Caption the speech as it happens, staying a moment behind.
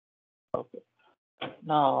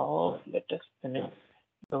Now let us finish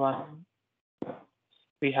the one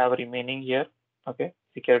we have remaining here. Okay,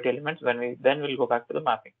 security elements. Then we'll go back to the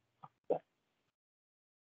mapping.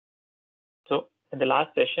 So in the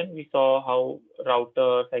last session, we saw how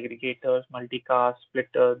routers, aggregators, multicast,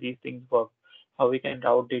 splitter, these things work. How we can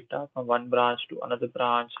route data from one branch to another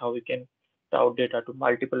branch. How we can route data to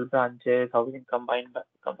multiple branches. How we can combine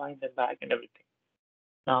them back and everything.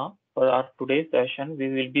 Now, for our today's session, we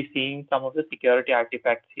will be seeing some of the security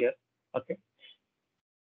artifacts here. Okay.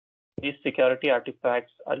 These security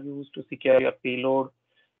artifacts are used to secure your payload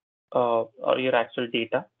or your actual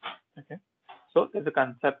data. Okay. So there's a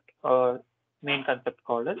concept, main concept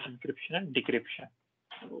called as encryption and decryption.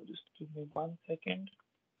 So just give me 1 second.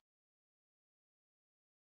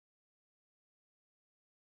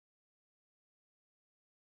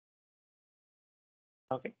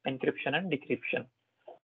 Okay, encryption and decryption.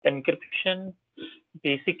 Encryption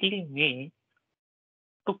basically means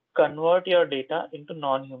to convert your data into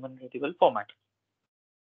non-human readable format.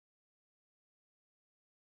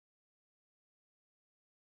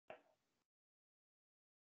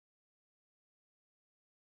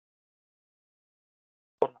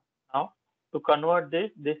 Now, to convert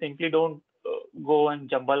this, they simply don't go and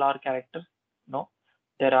jumble our characters. No,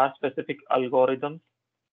 there are specific algorithms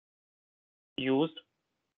used.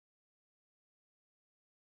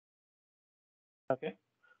 Okay,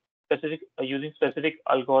 using specific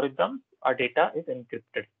algorithms, our data is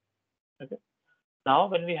encrypted. Okay. Now,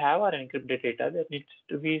 when we have our encrypted data, there needs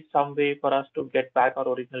to be some way for us to get back our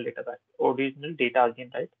original data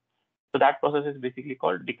again, right? So that process is basically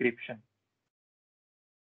called decryption.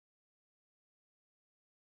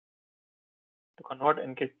 To convert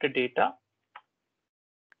encrypted data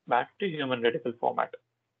back to human readable format.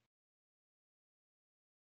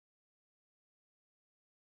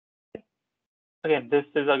 Again, this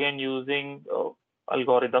is again using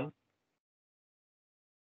algorithms.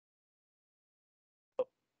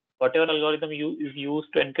 Whatever algorithm is used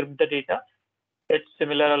to encrypt the data, its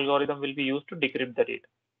similar algorithm will be used to decrypt the data.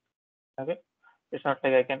 Okay, it's not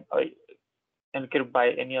like I can encrypt by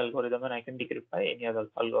any algorithm and I can decrypt by any other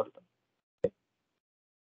algorithm. Okay.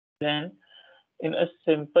 Then, in a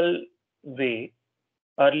simple way,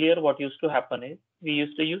 earlier what used to happen is we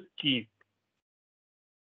used to use keys,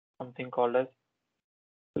 something called as,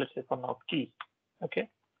 let's say for now, keys. Okay,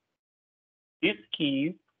 these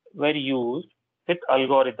keys were used with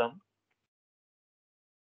algorithm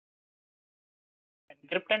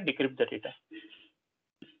encrypt and decrypt the data.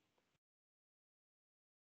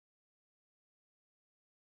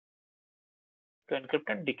 To encrypt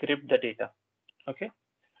and decrypt the data. Okay.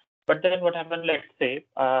 But then what happened, let's say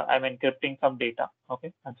I'm encrypting some data.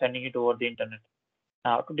 Okay. I'm sending it over the internet.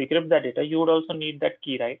 Now to decrypt that data, you would also need that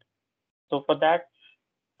key, right? So for that,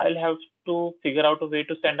 I'll have to figure out a way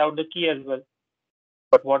to send out the key as well.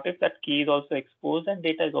 But what if that key is also exposed and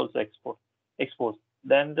data is also exposed?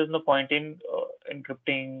 Then there's no point in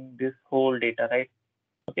encrypting this whole data, right?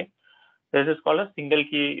 Okay. This is called a single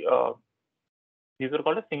key. These are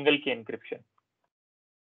called a single key encryption.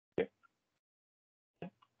 Okay.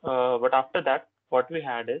 But after that, what we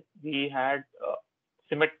had is we had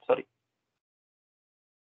symmetric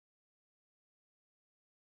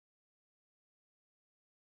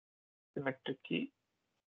key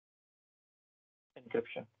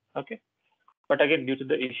encryption. Okay. But again, due to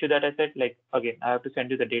the issue that I said, like again, I have to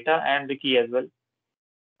send you the data and the key as well.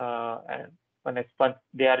 And once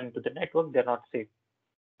they are into the network, they're not safe.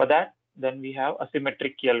 For that, then we have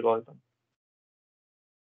asymmetric key algorithm.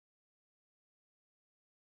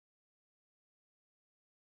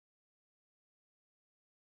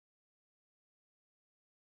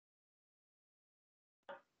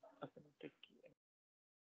 Asymmetric key.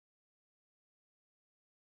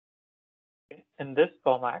 Okay. In this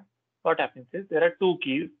format, what happens is there are two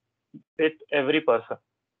keys with every person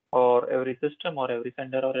or every system or every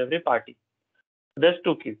sender or every party. There's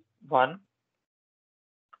two keys. One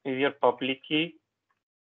is your public key,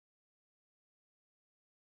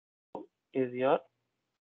 is your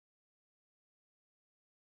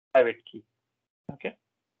private key. Okay.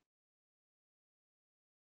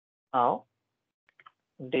 Now,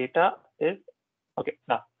 data is okay.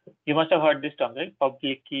 Now, you must have heard this term, right?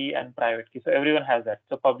 Public key and private key. So everyone has that.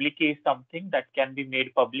 So public key is something that can be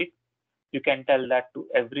made public. You can tell that to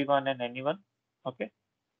everyone and anyone. Okay.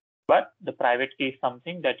 But the private key is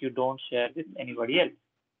something that you don't share with anybody else.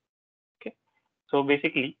 Okay. So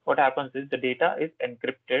basically, what happens is the data is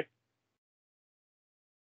encrypted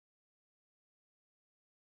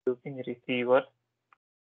using receiver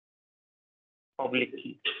public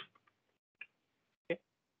key. Okay.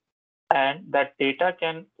 and that data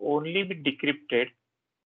can only be decrypted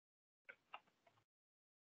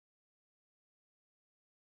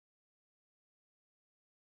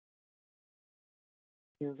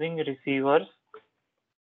using receiver's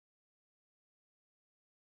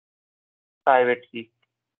private key.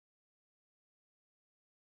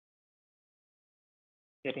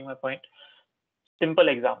 Getting my point? Simple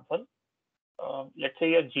example. Let's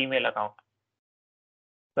say your Gmail account.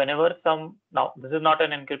 Whenever now this is not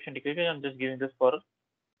an encryption decryption, I'm just giving this for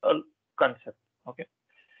a concept. Okay.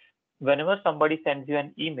 Whenever somebody sends you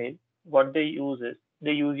an email, what they use is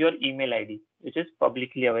they use your email ID, which is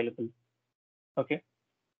publicly available. Okay.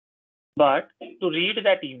 But to read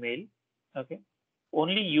that email, okay,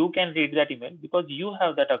 only you can read that email because you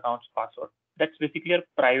have that account's password. That's basically your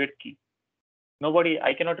private key. Nobody,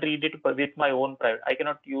 I cannot read it with my own private. I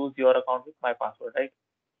cannot use your account with my password, right?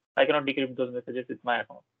 I cannot decrypt those messages with my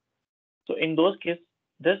account. So in those cases,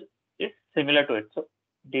 this is similar to it. So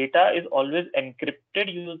data is always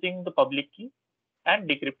encrypted using the public key and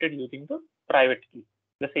decrypted using the private key,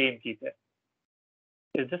 the same key there.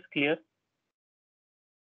 Is this clear?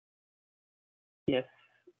 Yes.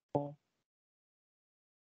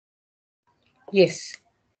 Yes.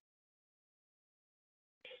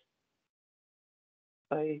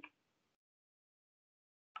 Right.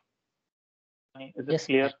 Is this Yes.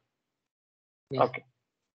 clear? Yes. Okay.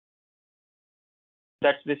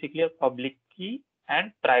 That's basically a public key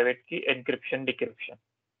and private key encryption decryption.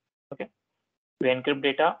 Okay. We encrypt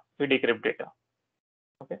data, we decrypt data.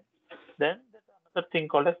 Okay. Then there's another thing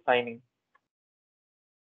called as signing.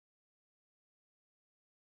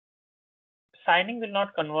 Signing will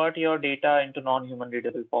not convert your data into non-human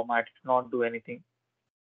readable format. It will not do anything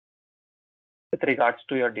with regards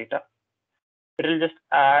to your data. It will just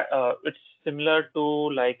add, it's similar to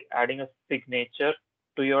like adding a signature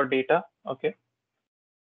to your data. Okay.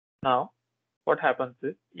 Now, what happens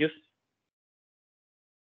is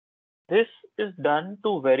this is done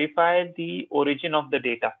to verify the origin of the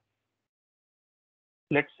data.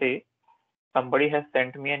 Let's say somebody has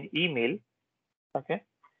sent me an email, okay,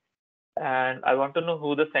 and I want to know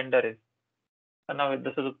who the sender is. And now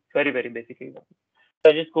this is a very, very basic example.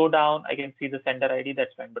 So I just go down, I can see the sender ID,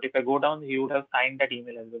 that's fine. But if I go down, he would have signed that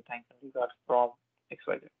email as well. Thanks and regards from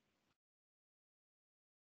XYZ.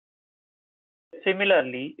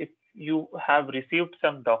 Similarly, if you have received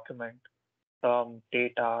some document, some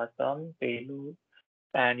data, some payload,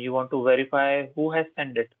 and you want to verify who has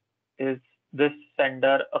sent it, is this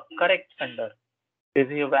sender a correct sender? Is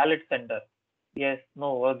he a valid sender? Yes,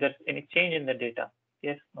 no. Was there any change in the data?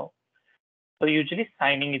 Yes, no. So usually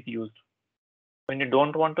signing is used when you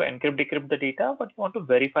don't want to encrypt, decrypt the data, but you want to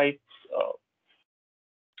verify uh,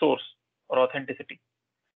 source or authenticity.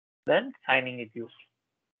 Then signing is used.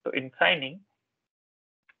 So in signing,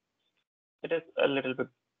 it is a little bit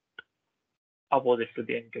opposite to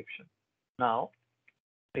the encryption. Now,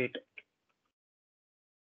 it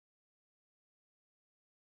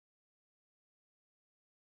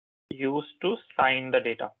used to sign the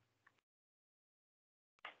data.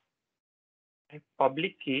 A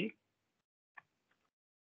public key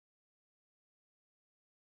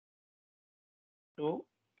to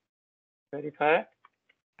verify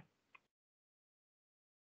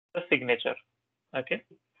the signature. Okay.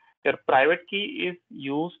 Your private key is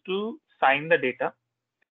used to sign the data.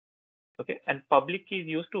 Okay. And public key is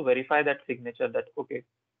used to verify that signature that, okay,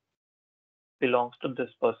 belongs to this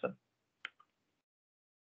person.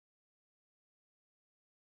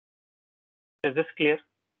 Is this clear?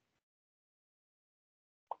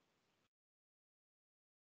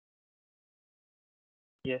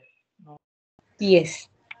 Yes. No. Yes.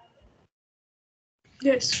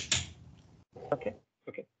 Yes. Okay.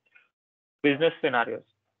 Okay. Business scenarios.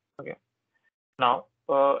 Okay. Now,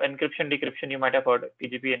 encryption, decryption, you might have heard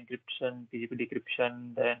PGP encryption, PGP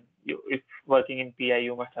decryption. Then you, if working in PI,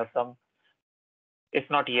 you must have some, if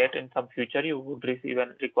not yet, in some future, you would receive a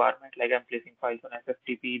requirement like I'm placing files on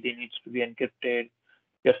SFTP, they need to be encrypted.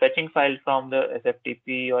 You're fetching files from the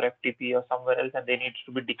SFTP or FTP or somewhere else and they need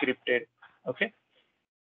to be decrypted. Okay.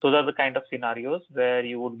 Those are the kind of scenarios where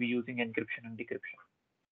you would be using encryption and decryption.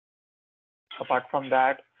 Apart from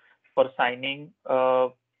that, for signing,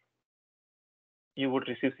 you would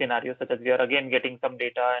receive scenarios such as we are again getting some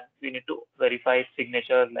data and we need to verify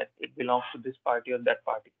signature that it belongs to this party or that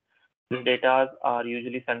party. These data are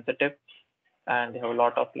usually sensitive and they have a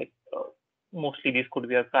lot of like, mostly these could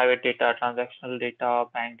be a private data, transactional data,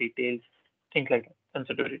 bank details, things like that,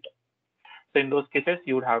 sensitive data. So in those cases,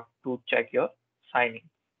 you would have to check your signing.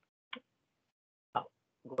 Now,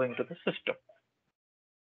 going to the system.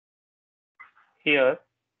 Here,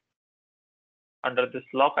 under this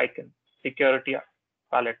lock icon, security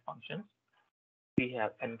palette functions. We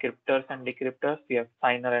have encryptors and decryptors. We have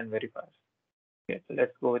signer and verifiers. Okay, so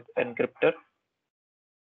let's go with encryptor.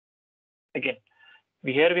 Again,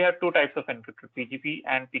 here we have two types of encryptor, PGP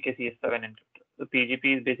and PKCS7 encryptor. So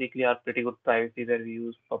PGP is basically our pretty good privacy where we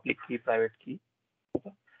use public key, private key.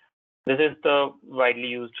 Okay. This is the widely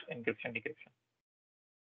used encryption decryption.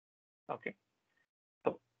 Okay.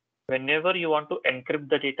 So whenever you want to encrypt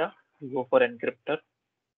the data, you go for encryptor.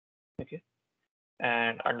 Okay.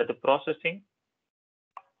 And under the processing,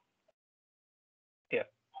 here,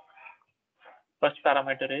 first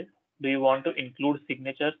parameter is, do you want to include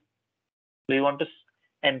signatures? Do you want to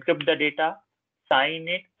encrypt the data, sign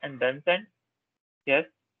it, and then send? Yes,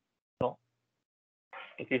 no.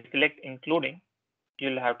 If you select including,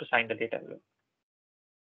 you'll have to sign the data.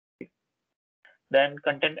 Then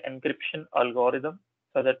content encryption algorithm.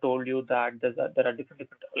 So as I told you that there are different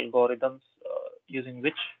algorithms using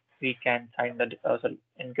which we can sign the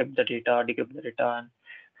encrypt the data, decrypt the data, and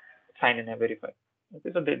sign in and verify.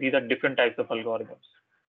 Okay, so these are different types of algorithms.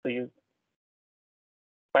 So you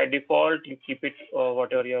by default you keep it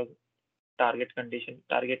whatever your target condition,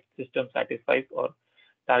 target system satisfies or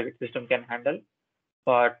target system can handle,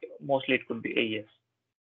 but mostly it could be AES.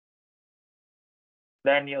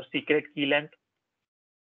 Then your secret key length.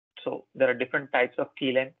 So there are different types of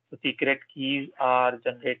key length. So secret keys are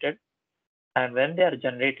generated, and when they are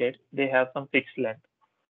generated, they have some fixed length.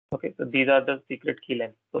 Okay, so these are the secret key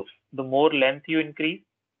length. So the more length you increase,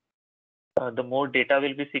 the more data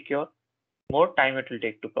will be secure, more time it will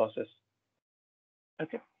take to process.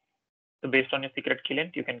 Okay, so based on your secret key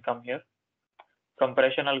length, you can come here.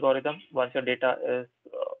 Compression algorithm. Once your data is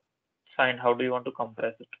signed, how do you want to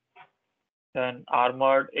compress it? Then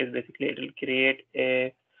armored is basically it will create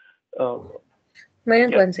a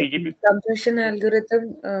Mayank, yeah, one PGP. second. Compression Yes,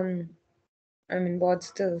 algorithm. I mean,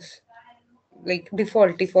 what's this? Like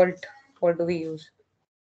default. What do we use?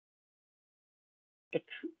 it's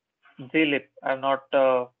zlib. I've not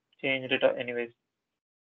changed it anyways.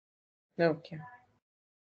 Okay.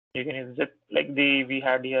 You can use zip like we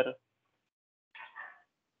had here.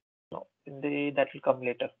 No, that will come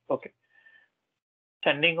later. Okay.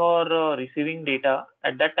 Sending or receiving data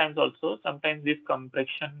at that times also sometimes these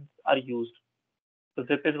compressions are used. So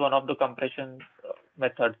zip is one of the compression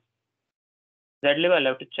methods. Zlib I'll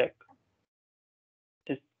have to check.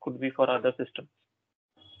 This could be for other systems.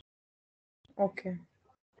 Okay.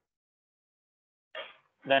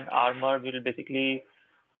 Then armored will basically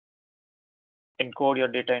encode your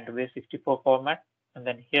data into base64 format, and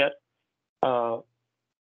then here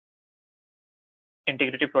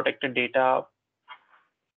integrity protected data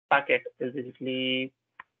packet is basically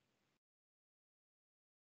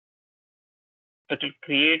it will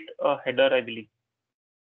create a header, I believe.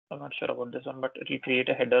 I'm not sure about this one, but it will create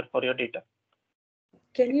a header for your data.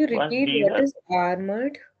 Can you Once repeat these what are, is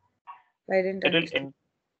armored? I didn't it will understand.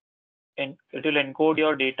 it will encode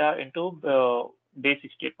your data into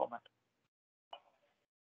base68 format.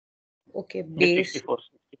 Okay, Base base. 64.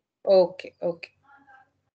 Okay, okay.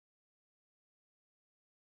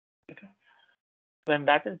 Okay. When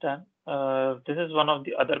that is done, this is one of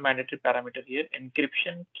the other mandatory parameter here,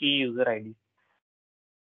 encryption key user ID.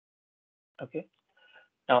 Okay.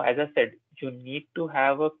 Now, as I said, you need to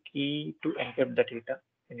have a key to encrypt the data.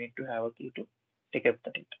 You need to have a key to decrypt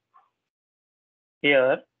the data.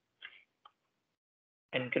 Here,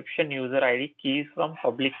 encryption user ID keys from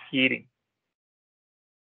public keyring.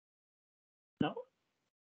 Now,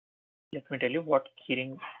 let me tell you what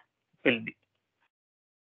keyring will be.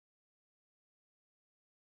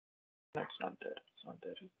 That's not there. It's not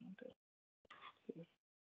there. It's not there.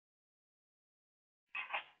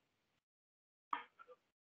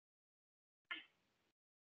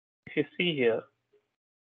 If you see here,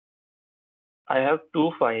 I have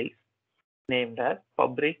two files named as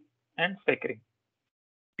public and secret.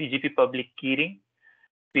 PGP public keyring,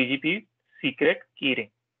 PGP secret keyring.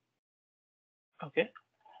 Okay.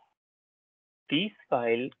 These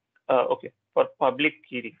files, okay, for public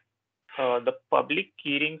keyring. The public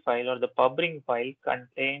keyring file or the public file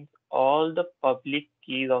contains all the public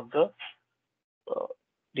keys of the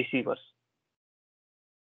receivers.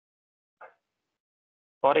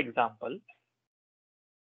 For example,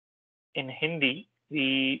 in Hindi,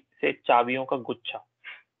 we say chabiyon ka guchha,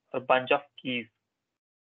 a bunch of keys.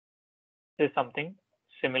 This is something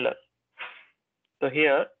similar. So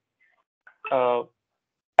here, I'll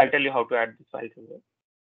tell you how to add this file as well.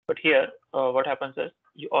 But here, what happens is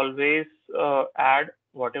you always add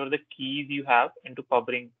whatever the keys you have into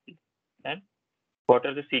public key. And what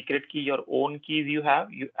are the secret key, your own keys you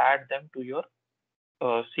have, you add them to your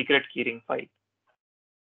secret keyring file.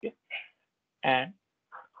 Okay. And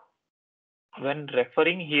when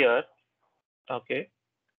referring here, okay,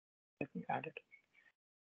 let me add it.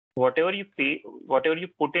 Whatever you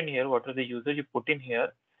put in here, whatever the user you put in here,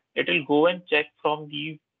 it will go and check from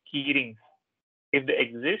these key rings. If they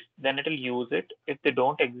exist, then it will use it. If they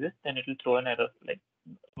don't exist, then it will throw an error like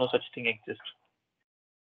no such thing exists.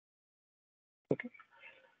 Okay.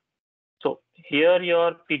 So here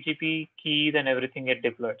your PGP keys and everything get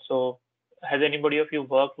deployed. So has anybody of you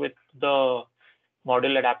worked with the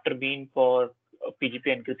module adapter bean for PGP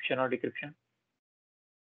encryption or decryption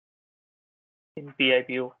in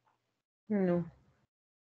PIPO? No.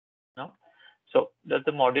 No. So that's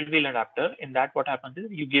the module wheel adapter. In that, what happens is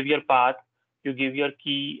you give your path, you give your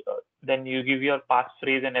key, then you give your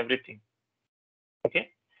passphrase and everything.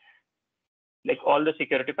 Okay. Like all the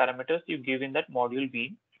security parameters you give in that module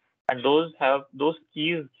bean, and those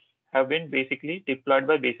keys have been basically deployed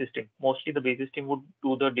by basis team. Mostly the basis team would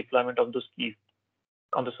do the deployment of those keys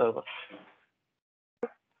on the server.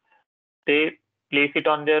 They place it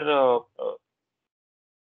on their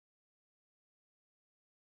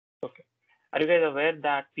okay. Are you guys aware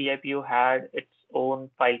that PIPO had its own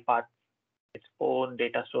file path, its own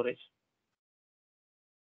data storage,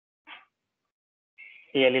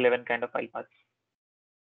 AL11 kind of file path?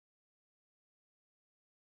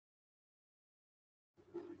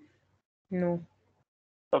 No.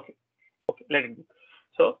 Okay, let it be.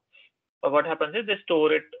 So what happens is they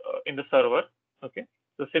store it in the server. Okay,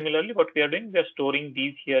 so similarly, what we are doing, we are storing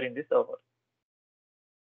these here in the server.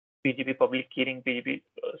 PGP public keyring, PGP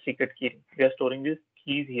secret keyring. We are storing these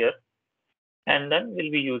keys here, and then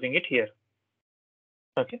we'll be using it here.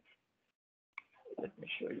 Okay, let me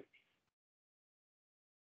show you.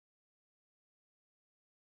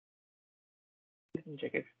 Let me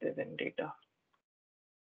check if there's any data.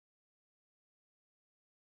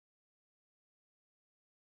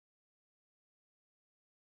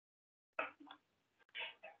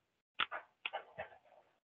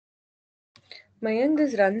 Mayank,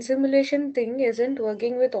 this run simulation thing isn't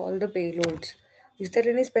working with all the payloads. Is there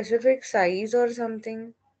any specific size or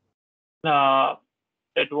something? Uh,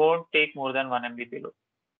 it won't take more than 1 MB payload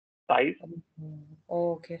size.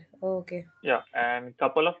 Okay, okay. Yeah, and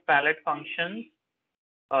couple of palette functions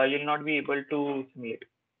you'll not be able to simulate.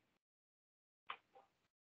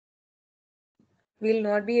 We'll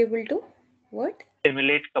not be able to? What?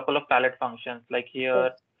 Simulate couple of palette functions like here,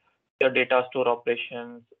 your data store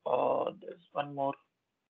operations, or there's one more.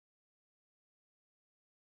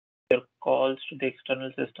 Your calls to the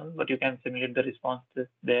external system, but you can simulate the responses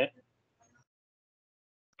there.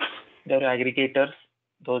 There are aggregators,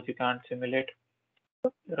 those you can't simulate.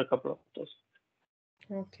 There are a couple of those.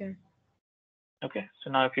 Okay. Okay, so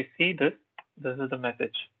now if you see this, this is the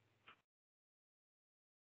message.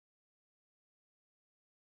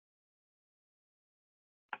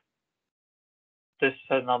 This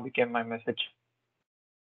has now become my message.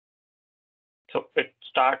 So it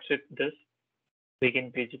starts with this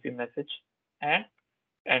begin PGP message and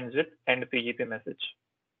ends with end PGP message.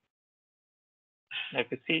 Now if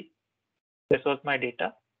you see, this was my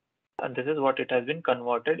data, and this is what it has been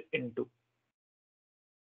converted into.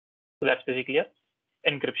 So that's basically a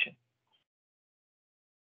encryption.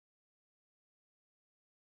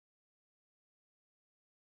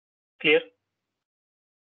 Clear?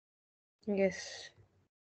 Yes.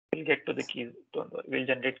 We'll get to the keys. Don't worry. We'll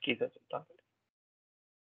generate keys as well.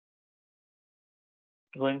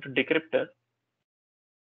 Going to decryptor.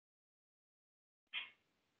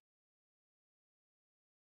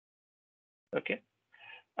 Okay.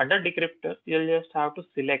 Under decryptor, you'll just have to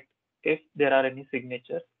select if there are any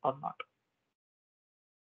signatures or not.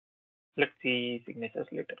 Let's see signatures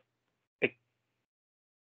later. Pick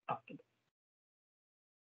after that.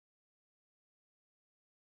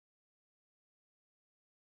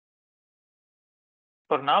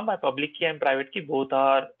 For now, my public key and private key both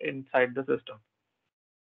are inside the system.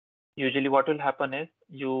 Usually what will happen is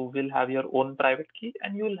you will have your own private key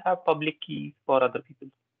and you will have public keys for other people.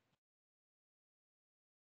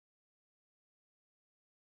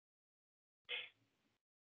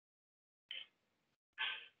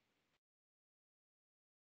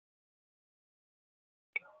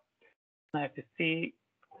 Now if you see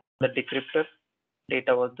the decryptor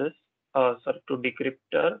data was this, sorry, to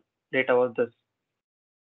decryptor data was this.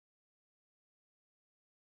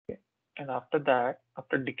 Okay. And after that,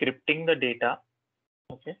 after decrypting the data,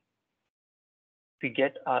 okay, we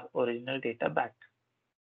get our original data back.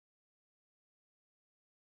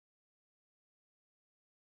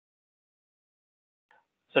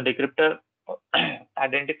 So decryptor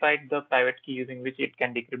identified the private key using which it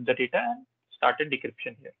can decrypt the data and started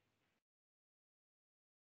decryption here.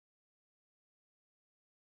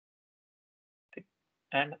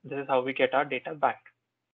 And this is how we get our data back.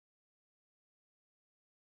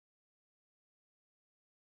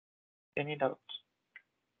 Any doubts?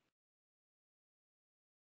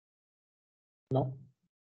 No.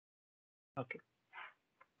 Okay.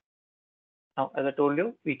 Now, as I told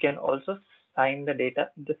you, we can also sign the data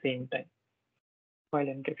at the same time while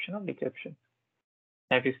encryption or decryption.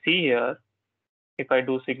 Now, if you see here, if I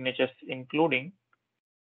do signatures including,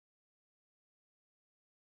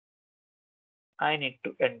 I need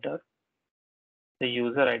to enter the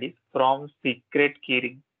user ID from secret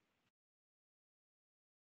keyring.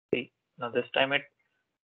 See, now this time it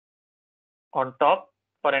on top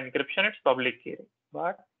for encryption, it's public keyring,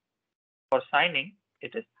 but for signing,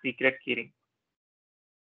 it is secret keyring.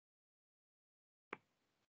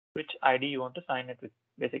 Which ID you want to sign it with,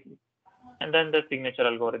 basically. And then the signature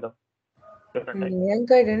algorithm. Different types.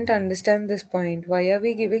 Mayank, I didn't understand this point. Why are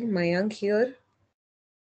we giving Mayank here?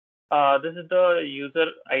 This is the user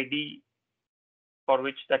ID for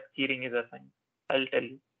which that keyring is assigned. I'll tell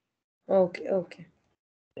you. Okay, okay.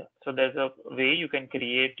 Yeah. So there's a way you can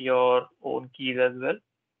create your own keys as well.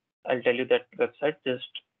 I'll tell you that website. Just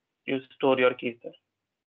you store your keys there.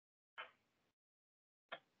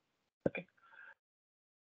 Okay.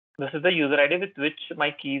 This is the user ID with which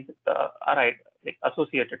my keys are like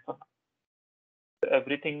associated for now. So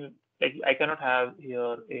everything, like I cannot have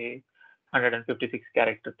here a 156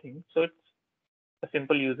 character thing. So it's a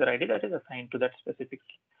simple user ID that is assigned to that specific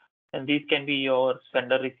key. And these can be your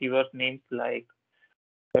sender receiver names like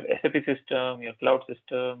your SAP system, your cloud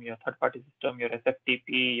system, your third-party system, your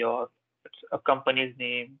SFTP, your a company's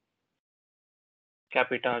name,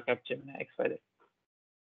 Capita, Capgemini, XYZ.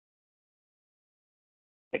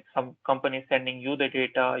 Like some company sending you the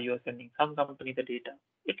data, you are sending some company the data.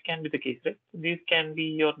 It can be the case, right? So these can be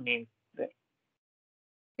your names there.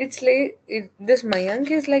 It's like this Mayank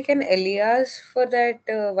is like an alias for that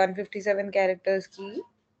 157 characters key.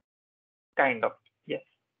 Kind of, yes.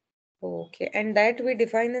 Okay, and that we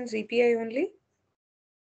define in CPI only?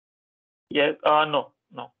 Yes, no.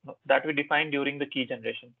 That we define during the key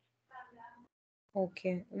generation.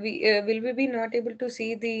 Okay. We will we be not able to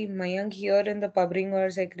see the Mayank here in the pub ring or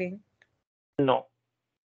sec ring? No.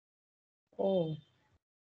 Oh,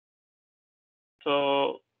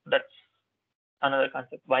 So that's another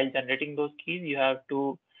concept. While generating those keys, you have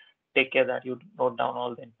to take care that you note down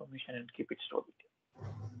all the information and keep it stored with you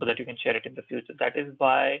so that you can share it in the future. That is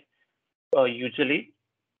why usually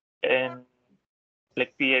in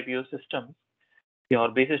like PIPO systems, your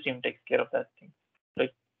basis team takes care of that thing, right?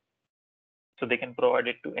 So they can provide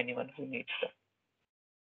it to anyone who needs that.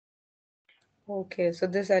 okay. So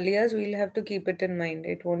this alias we'll have to keep it in mind.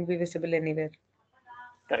 It won't be visible anywhere.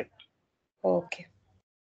 Correct. Okay.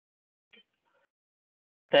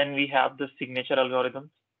 Then we have the signature algorithms.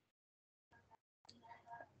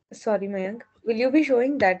 Sorry, Mayank. Will you be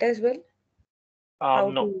showing that as well? How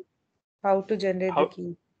No. to how to generate the How?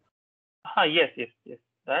 key? Yes.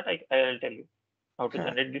 That I'll tell you. How to Huh.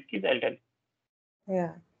 generate these keys, I'll tell you.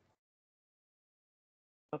 Yeah.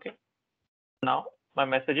 Okay. Now my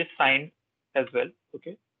message is signed as well.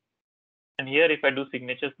 Okay. And here, if I do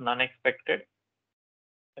signatures none expected,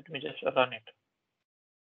 let me just run it.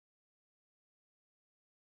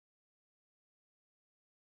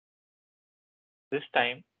 This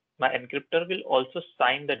time, my encryptor will also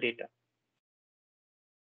sign the data.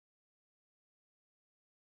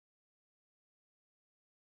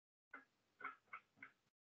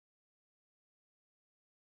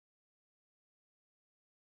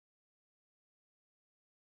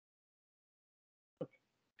 Okay.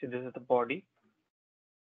 So this is the body,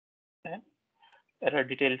 and error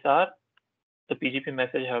details are the PGP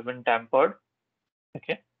message have been tampered.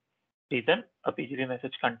 Okay. Reason, a PGP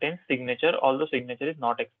message contains signature, although signature is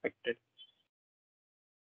not expected.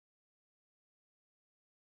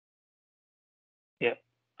 Yeah,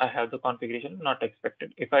 I have the configuration not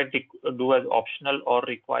expected. If I do as optional or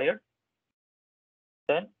required,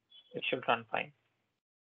 then it should run fine.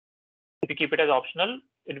 If you keep it as optional,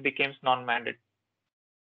 it becomes non-mandate.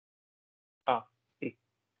 See,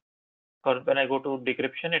 for when I go to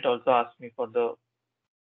decryption, it also asks me for the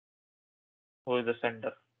who is the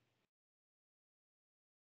sender.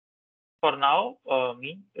 For now,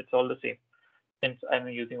 it's all the same since I'm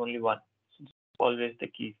using only one. So it's always the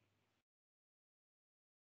key.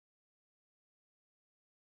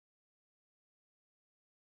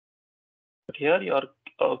 But here, your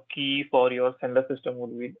key for your sender system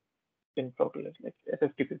would be in progress, like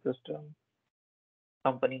SFTP system,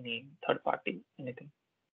 company name, third party, anything.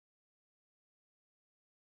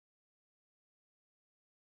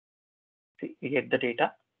 See, we get the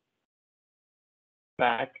data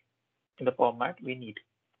back in the format we need.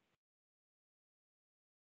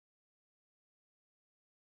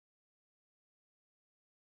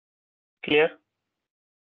 Clear?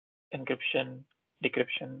 Encryption,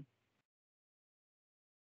 decryption.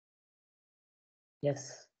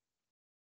 Yes.